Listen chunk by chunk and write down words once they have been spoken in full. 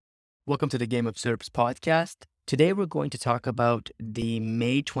Welcome to the Game of SERPs podcast. Today we're going to talk about the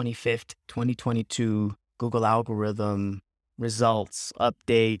May 25th, 2022 Google algorithm results,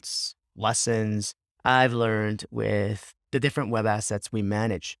 updates, lessons I've learned with the different web assets we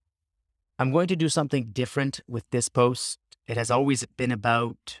manage. I'm going to do something different with this post. It has always been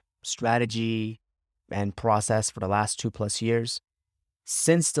about strategy and process for the last 2+ years.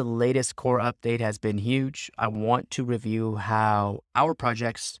 Since the latest core update has been huge, I want to review how our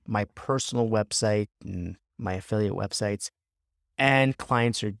projects, my personal website and my affiliate websites, and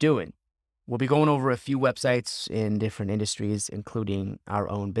clients are doing. We'll be going over a few websites in different industries, including our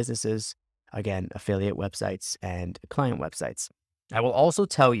own businesses, again, affiliate websites and client websites. I will also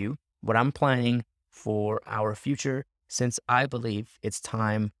tell you what I'm planning for our future, since I believe it's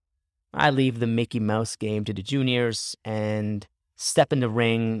time I leave the Mickey Mouse game to the juniors and step in the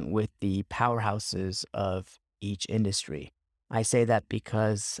ring with the powerhouses of each industry. I say that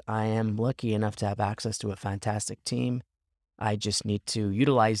because I am lucky enough to have access to a fantastic team. I just need to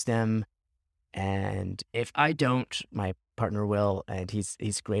utilize them. And if I don't, my partner will, and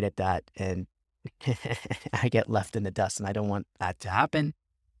he's great at that. And I get left in the dust, and I don't want that to happen.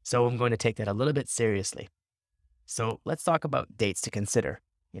 So I'm going to take that a little bit seriously. So let's talk about dates to consider.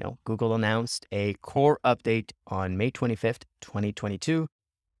 Google announced a core update on May 25th, 2022.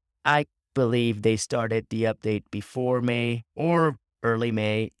 I believe they started the update before May or early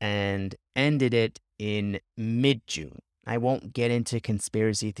May and ended it in mid-June. I won't get into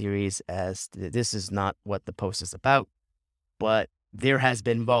conspiracy theories, as this is not what the post is about, but there has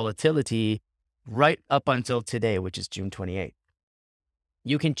been volatility right up until today, which is June 28th.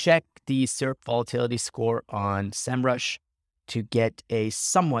 You can check the SERP volatility score on SEMrush to get a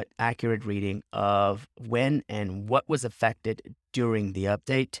somewhat accurate reading of when and what was affected during the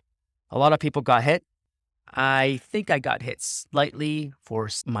update. A lot of people got hit. I think I got hit slightly for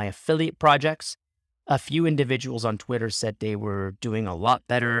my affiliate projects. A few individuals on Twitter said they were doing a lot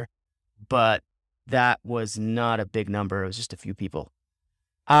better, but that was not a big number. It was just a few people.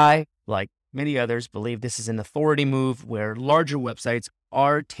 I, like many others, believe this is an authority move where larger websites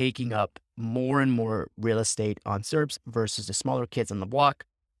are taking up more and more real estate on SERPs versus the smaller kids on the block.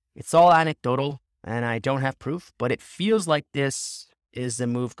 It's all anecdotal, and I don't have proof, but it feels like this is the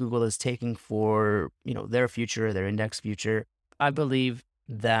move Google is taking for, their future, their index future. I believe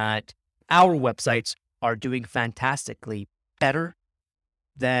that our websites are doing fantastically better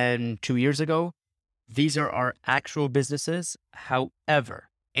than 2 years ago. These are our actual businesses. However,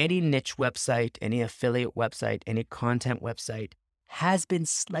 any niche website, any affiliate website, any content website has been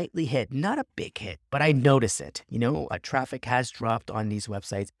slightly hit. Not a big hit, but I notice it. Traffic has dropped on these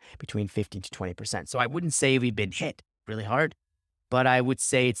websites between 15 to 20%. So I wouldn't say we've been hit really hard, but I would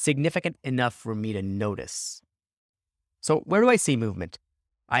say it's significant enough for me to notice. So where do I see movement?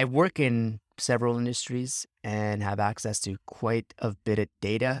 I work in several industries and have access to quite a bit of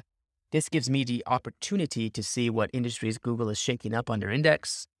data. This gives me the opportunity to see what industries Google is shaking up on their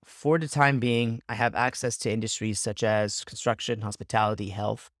index. For the time being, I have access to industries such as construction, hospitality,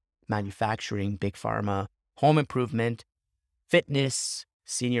 health, manufacturing, big pharma, home improvement, fitness,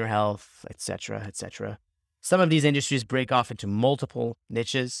 senior health, etc., etc. Some of these industries break off into multiple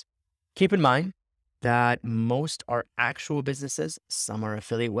niches. Keep in mind that most are actual businesses, some are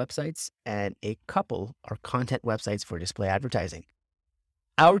affiliate websites, and a couple are content websites for display advertising.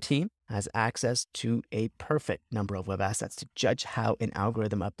 Our team has access to a perfect number of web assets to judge how an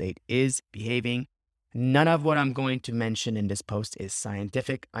algorithm update is behaving. None of what I'm going to mention in this post is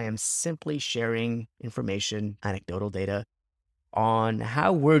scientific. I am simply sharing information, anecdotal data on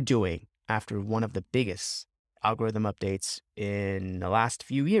how we're doing after one of the biggest algorithm updates in the last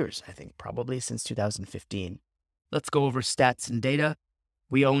few years, I think probably since 2015. Let's go over stats and data.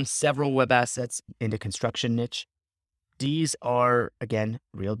 We own several web assets in the construction niche. These are, again,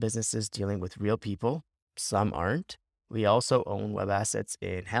 real businesses dealing with real people. Some aren't. We also own web assets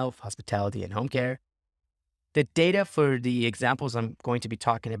in health, hospitality, and home care. The data for the examples I'm going to be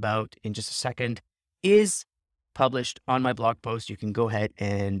talking about in just a second is published on my blog post. You can go ahead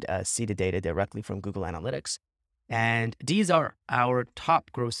and see the data directly from Google Analytics. And these are our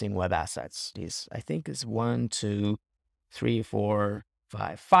top grossing web assets. These, I think, is 1, 2, 3, 4,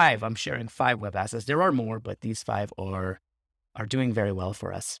 5. I'm sharing 5 web assets. There are more, but these 5 are doing very well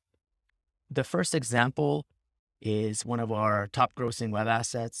for us. The first example is one of our top grossing web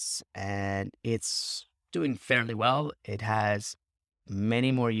assets, and it's doing fairly well. It has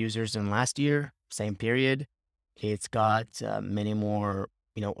many more users than last year, same period. It's got many more,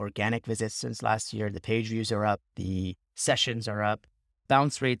 organic visits since last year. The page views are up, the sessions are up.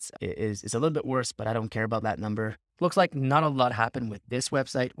 Bounce rates is a little bit worse, but I don't care about that number. Looks like not a lot happened with this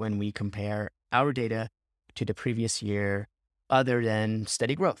website when we compare our data to the previous year, other than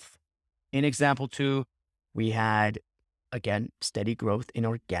steady growth. In example two, we had, again, steady growth in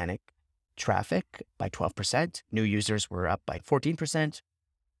organic traffic by 12%. New users were up by 14%.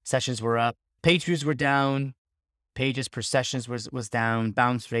 Sessions were up. Page views were down. Pages per sessions was down.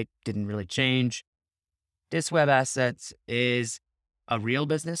 Bounce rate didn't really change. This web asset is a real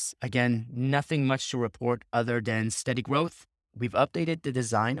business. Again, nothing much to report other than steady growth. We've updated the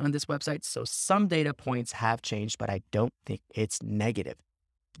design on this website, so some data points have changed, but I don't think it's negative.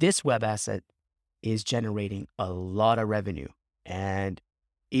 This web asset is generating a lot of revenue, and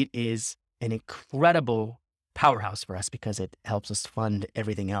it is an incredible powerhouse for us because it helps us fund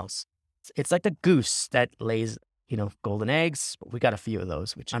everything else. It's like the goose that lays, golden eggs. We got a few of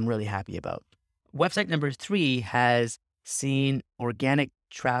those, which I'm really happy about. Website number 3 has seen organic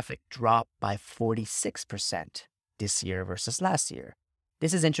traffic drop by 46% this year versus last year.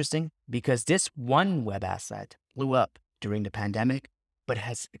 This is interesting because this one web asset blew up during the pandemic, but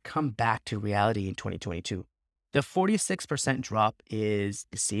has come back to reality in 2022. The 46% drop is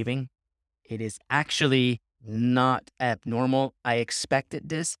deceiving. It is actually not abnormal. I expected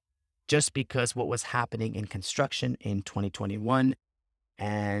this just because what was happening in construction in 2021,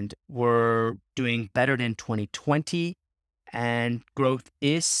 and we're doing better than 2020, and growth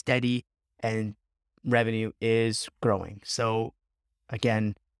is steady and revenue is growing. So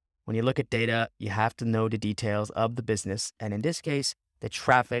again, when you look at data, you have to know the details of the business. And in this case, the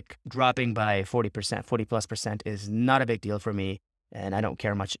traffic dropping by 40%, 40+% is not a big deal for me, and I don't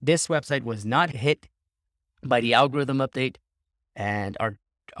care much. This website was not hit by the algorithm update, and our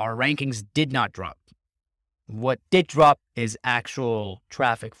rankings did not drop. What did drop is actual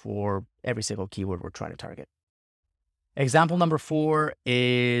traffic for every single keyword we're trying to target. Example number 4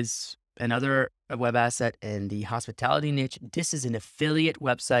 is another web asset in the hospitality niche. This is an affiliate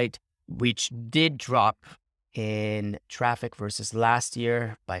website, which did drop in traffic versus last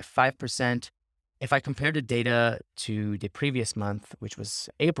year by 5%. If I compare the data to the previous month, which was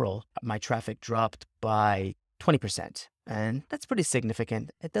April, my traffic dropped by 20%. And that's pretty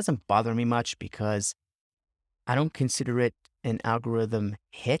significant. It doesn't bother me much because I don't consider it an algorithm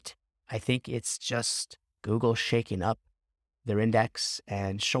hit. I think it's just Google shaking up their index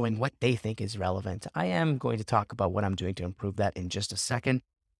and showing what they think is relevant. I am going to talk about what I'm doing to improve that in just a second.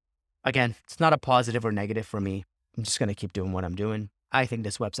 Again, it's not a positive or negative for me. I'm just going to keep doing what I'm doing. I think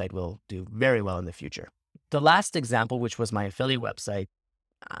this website will do very well in the future. The last example, which was my affiliate website,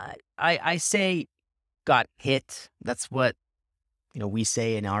 I say got hit. That's what we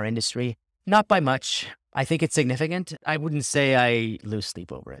say in our industry. Not by much. I think it's significant. I wouldn't say I lose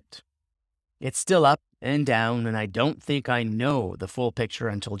sleep over it. It's still up and down, and I don't think I know the full picture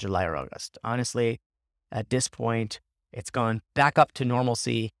until July or August. Honestly, at this point, it's gone back up to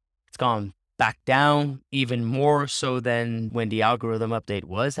normalcy. It's gone back down even more so than when the algorithm update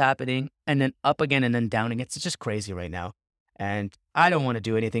was happening, and then up again and then down again. It's just crazy right now. And I don't want to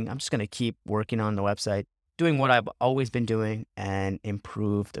do anything. I'm just going to keep working on the website, doing what I've always been doing, and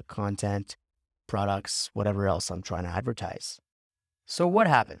improve the content, products, whatever else I'm trying to advertise. So what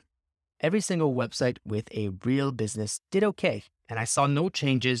happened? Every single website with a real business did okay, and I saw no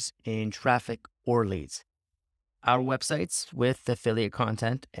changes in traffic or leads. Our websites with affiliate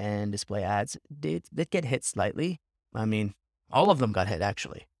content and display ads did get hit slightly. I mean, all of them got hit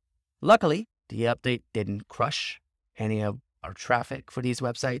actually. Luckily, the update didn't crush any of our traffic for these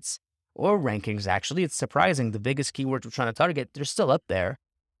websites or rankings. Actually, it's surprising. The biggest keywords we're trying to target, they're still up there.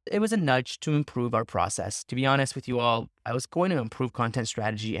 It was a nudge to improve our process. To be honest with you all, I was going to improve content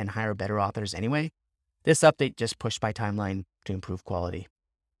strategy and hire better authors anyway. This update just pushed my timeline to improve quality.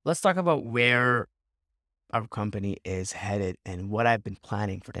 Let's talk about where our company is headed and what I've been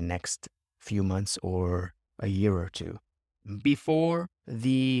planning for the next few months or a year or two. Before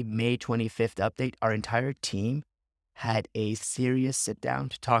the May 25th update, our entire team had a serious sit down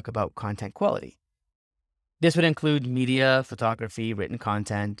to talk about content quality. This would include media, photography, written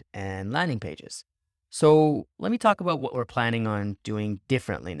content, and landing pages. So let me talk about what we're planning on doing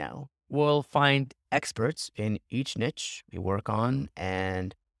differently now. We'll find experts in each niche we work on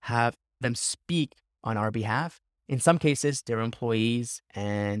and have them speak on our behalf. In some cases, they're employees,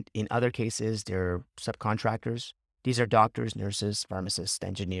 and in other cases, they're subcontractors. These are doctors, nurses, pharmacists,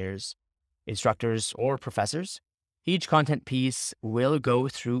 engineers, instructors, or professors. Each content piece will go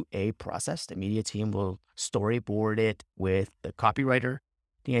through a process. The media team will storyboard it with the copywriter.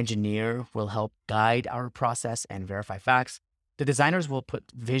 The engineer will help guide our process and verify facts. The designers will put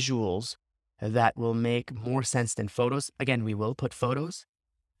visuals that will make more sense than photos. Again, we will put photos.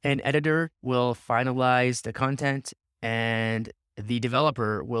 An editor will finalize the content, and the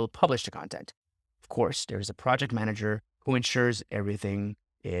developer will publish the content. Of course, there's a project manager who ensures everything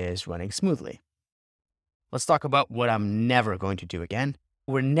is running smoothly. Let's talk about what I'm never going to do again.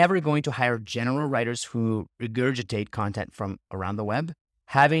 We're never going to hire general writers who regurgitate content from around the web.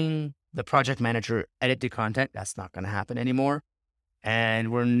 Having the project manager edit the content, that's not going to happen anymore.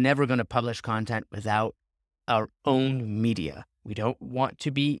 And we're never going to publish content without our own media. We don't want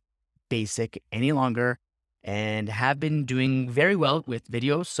to be basic any longer and have been doing very well with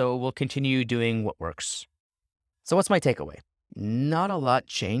videos, so we'll continue doing what works. So what's my takeaway? Not a lot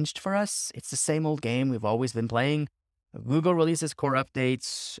changed for us. It's the same old game we've always been playing. Google releases core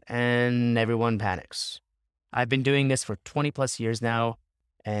updates and everyone panics. I've been doing this for 20 plus years now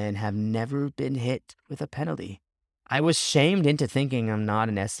and have never been hit with a penalty. I was shamed into thinking I'm not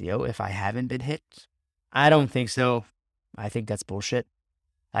an SEO if I haven't been hit. I don't think so. I think that's bullshit.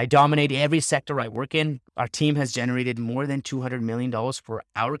 I dominate every sector I work in. Our team has generated more than $200 million for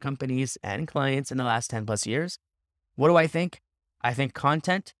our companies and clients in the last 10 plus years. What do I think? I think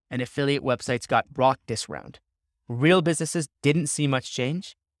content and affiliate websites got rocked this round. Real businesses didn't see much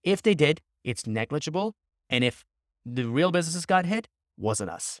change. If they did, it's negligible. And if the real businesses got hit,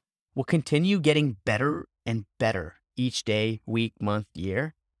 wasn't us. We'll continue getting better and better each day, week, month,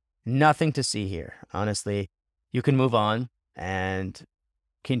 year. Nothing to see here. Honestly, you can move on and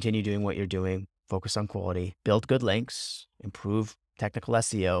continue doing what you're doing. Focus on quality, build good links, improve technical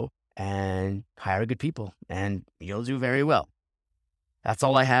SEO, and hire good people, and you'll do very well. That's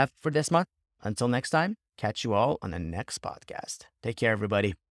all I have for this month. Until next time, catch you all on the next podcast. Take care, everybody.